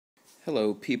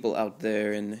Hello people out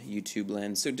there in YouTube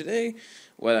land. So today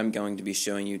what I'm going to be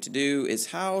showing you to do is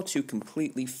how to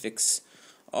completely fix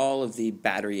all of the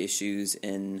battery issues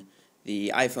in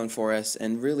the iPhone 4S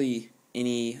and really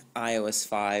any iOS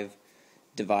 5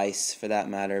 device for that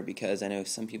matter, because I know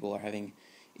some people are having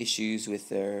issues with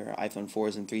their iPhone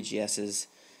 4s and 3GSs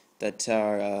that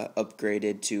are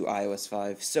upgraded to iOS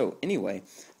 5. So anyway,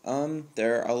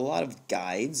 there are a lot of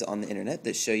guides on the internet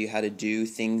that show you how to do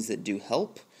things that do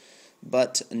help,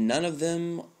 but none of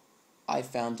them I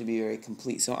found to be very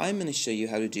complete. So I'm going to show you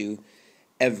how to do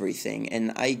everything,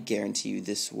 and I guarantee you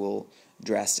this will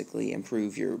drastically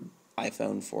improve your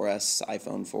iPhone 4S,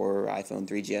 iPhone 4, iPhone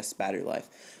 3GS battery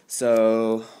life.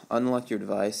 So unlock your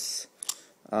device.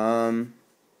 The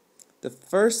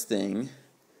first thing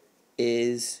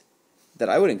is that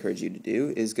I would encourage you to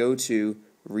do is go to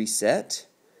Reset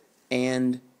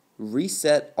and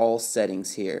reset all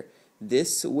settings here.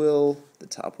 This will, the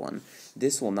top one,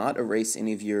 this will not erase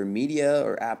any of your media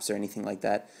or apps or anything like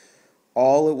that.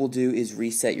 All it will do is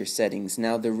reset your settings.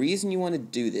 Now the reason you want to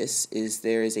do this is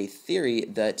there is a theory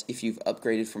that if you've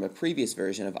upgraded from a previous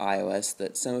version of iOS,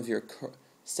 that some of your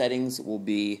settings will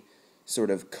be sort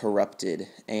of corrupted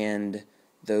and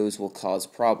those will cause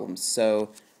problems. So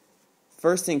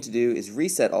first thing to do is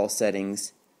reset all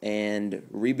settings and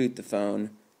reboot the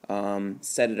phone,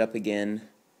 set it up again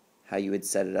how you would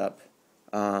set it up.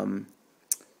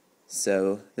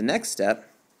 So the next step,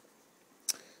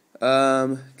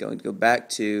 going to go back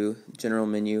to general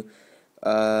menu,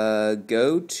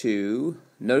 go to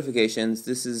notifications.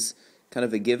 This is kind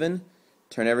of a given.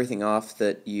 Turn everything off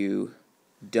that you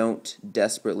don't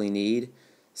desperately need.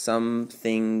 Some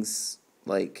things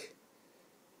like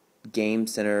Game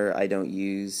Center I don't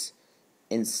use.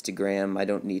 Instagram, I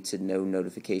don't need to know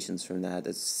notifications from that.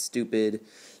 That's stupid.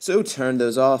 So turn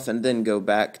those off and then go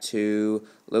back to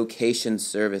location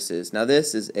services. Now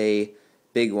this is a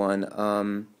big one.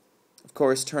 Of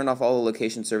course, turn off all the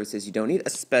location services you don't need,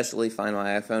 especially Find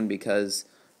My iPhone, because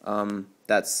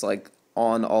that's like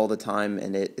on all the time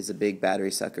and it is a big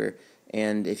battery sucker.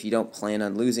 And if you don't plan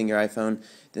on losing your iPhone,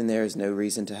 then there is no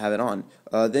reason to have it on.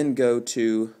 Then go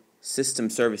to System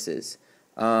Services.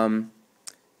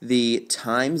 The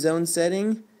time zone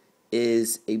setting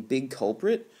is a big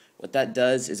culprit. What that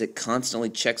does is it constantly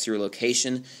checks your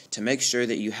location to make sure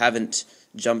that you haven't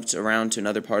jumped around to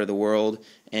another part of the world,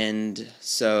 and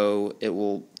so it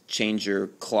will change your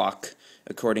clock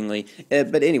accordingly.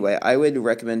 But anyway, I would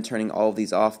recommend turning all of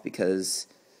these off because,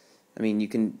 I mean, you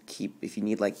can keep, if you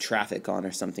need like traffic on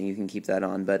or something, you can keep that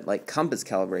on, but like compass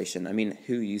calibration, I mean,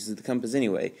 who uses the compass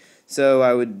anyway? So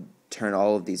I would turn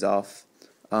all of these off.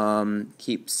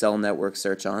 Keep cell network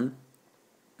search on.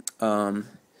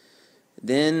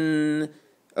 Then,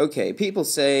 okay, people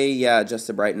say, yeah, adjust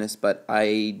the brightness, but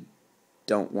I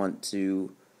don't want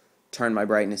to turn my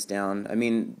brightness down. I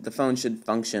mean, the phone should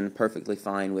function perfectly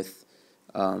fine with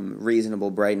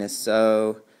reasonable brightness.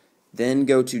 So then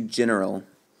go to General.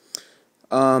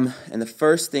 And the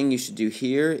first thing you should do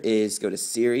here is go to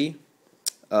Siri,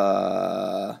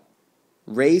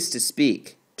 raise to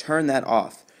speak, turn that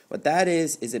off. What that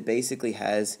is it basically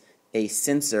has a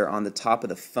sensor on the top of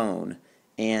the phone,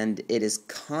 and it is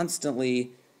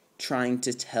constantly trying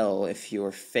to tell if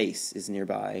your face is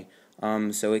nearby.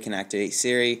 So it can activate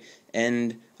Siri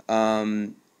and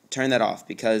turn that off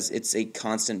because it's a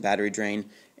constant battery drain,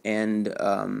 and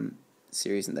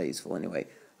Siri isn't that useful anyway.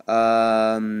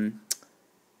 Bluetooth,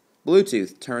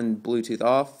 turn Bluetooth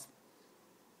off.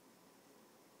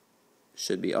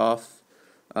 Should be off.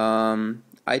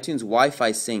 iTunes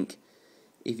Wi-Fi sync.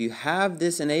 If you have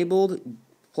this enabled,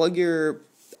 plug your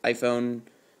iPhone,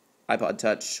 iPod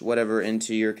Touch, whatever,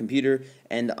 into your computer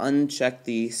and uncheck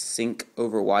the sync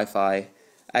over Wi-Fi. I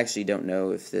actually don't know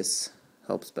if this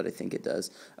helps, but I think it does.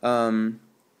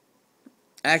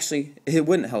 Actually, it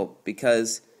wouldn't help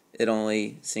because it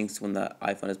only syncs when the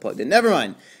iPhone is plugged in. Never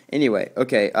mind. Anyway,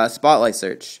 okay, Spotlight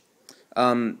search.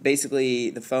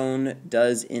 Basically, the phone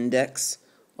does index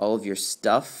all of your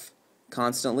stuff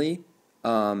constantly.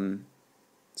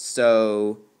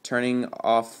 So turning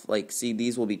off, like, see,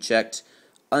 these will be checked.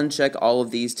 Uncheck all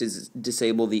of these to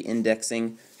disable the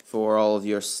indexing for all of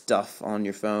your stuff on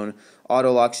your phone.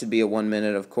 Auto lock should be at 1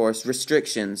 minute, of course.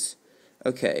 Restrictions.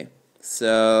 Okay,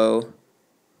 so,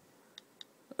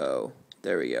 oh,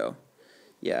 there we go.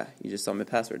 Yeah, you just saw my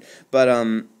password. But,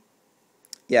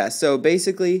 yeah, so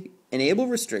basically, enable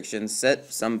restrictions,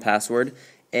 set some password,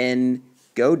 and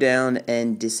go down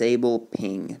and disable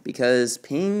ping, because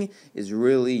ping is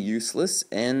really useless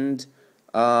and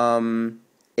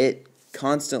it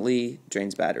constantly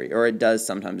drains battery, or it does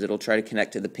sometimes. It'll try to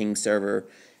connect to the ping server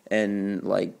and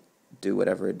like do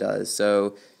whatever it does.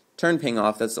 So turn ping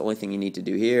off, that's the only thing you need to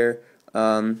do here.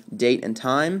 Date and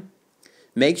time,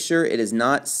 make sure it is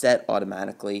not set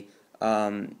automatically,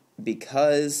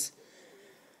 because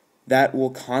that will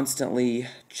constantly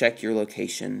check your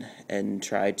location and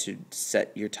try to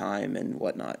set your time and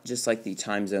whatnot, just like the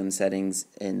time zone settings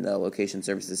in the location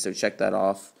services, so check that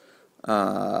off.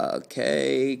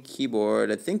 Okay,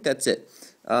 keyboard, I think that's it.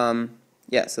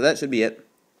 Yeah, so that should be it.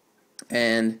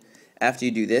 And after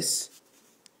you do this,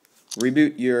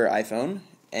 reboot your iPhone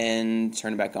and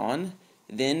turn it back on.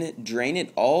 Then drain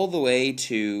it all the way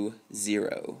to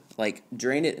 0. Like,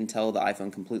 drain it until the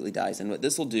iPhone completely dies. And what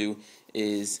this will do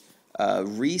is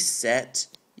reset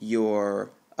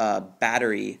your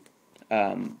battery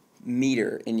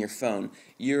meter in your phone.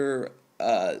 In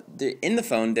the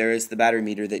phone, there is the battery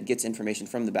meter that gets information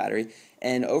from the battery,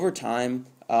 and over time,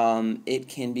 it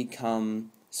can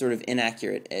become sort of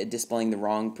inaccurate at displaying the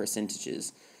wrong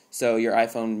percentages. So your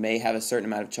iPhone may have a certain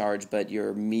amount of charge, but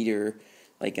your meter,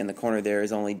 like in the corner there,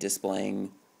 is only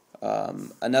displaying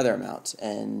another amount,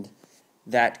 and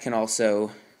that can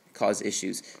also cause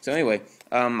issues. So anyway,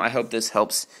 I hope this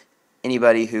helps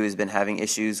anybody who has been having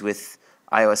issues with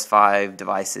iOS 5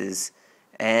 devices.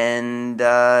 And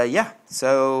yeah,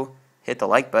 so hit the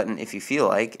like button if you feel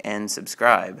like, and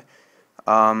subscribe.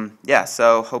 Yeah,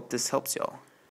 so hope this helps y'all.